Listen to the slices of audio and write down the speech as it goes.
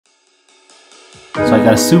So I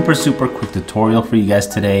got a super quick tutorial for you guys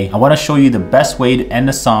today. I want to show you the best way to end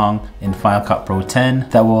a song in Final Cut Pro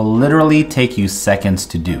 10 that will literally take you seconds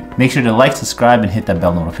to do. Make sure to like, subscribe, and hit that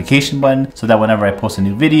bell notification button so that whenever I post a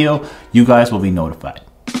new video, you guys will be notified.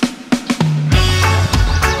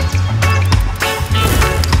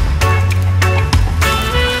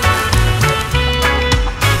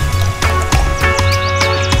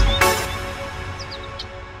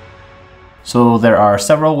 So there are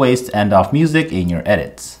several ways to end off music in your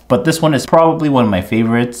edits, but this one is probably one of my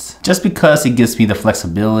favorites just because it gives me the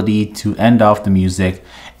flexibility to end off the music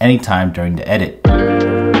anytime during the edit.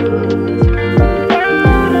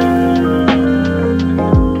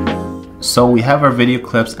 So we have our video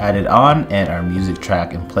clips added on and our music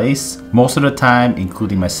track in place. Most of the time,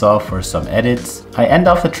 including myself for some edits, I end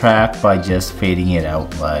off the track by just fading it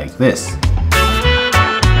out like this.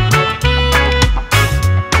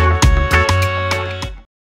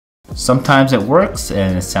 Sometimes it works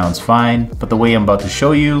and it sounds fine, but the way I'm about to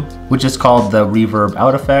show you, which is called the reverb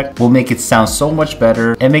out effect, will make it sound so much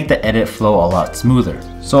better and make the edit flow a lot smoother.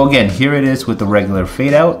 So again, here it is with the regular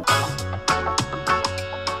fade out.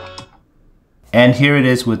 And here it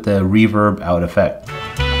is with the reverb out effect.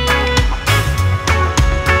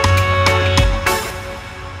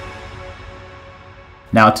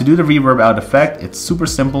 Now to do the reverb out effect, it's super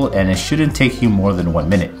simple and it shouldn't take you more than 1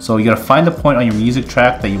 minute. So you gotta find the point on your music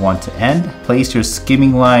track that you want to end, place your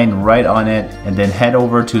skimming line right on it, and then head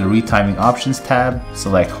over to the retiming options tab,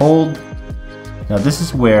 select hold. Now this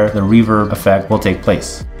is where the reverb effect will take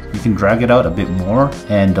place. You can drag it out a bit more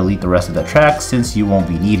and delete the rest of the track since you won't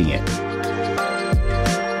be needing it.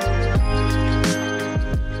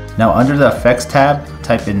 Now under the effects tab,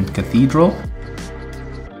 type in Cathedral.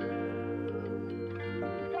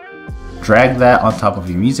 Drag that on top of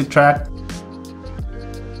your music track.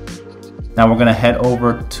 Now we're gonna head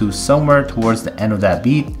over to somewhere towards the end of that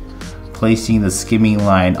beat, placing the skimming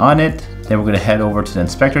line on it. Then we're gonna head over to the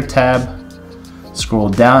inspector tab, scroll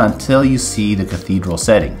down until you see the Cathedral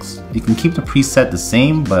settings. You can keep the preset the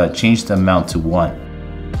same, but change the amount to 1.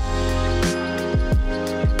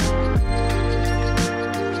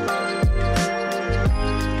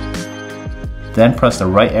 Then press the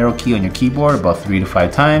right arrow key on your keyboard about 3 to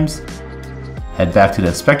 5 times. Head back to the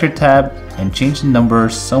inspector tab and change the number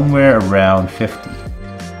somewhere around 50.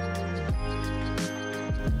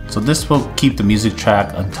 So this will keep the music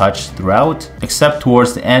track untouched throughout, except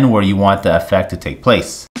towards the end where you want the effect to take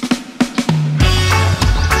place.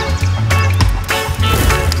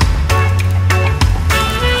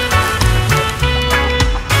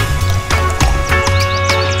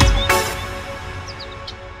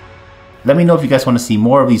 Let me know if you guys want to see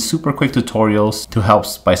more of these super quick tutorials to help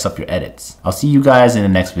spice up your edits. I'll see you guys in the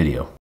next video.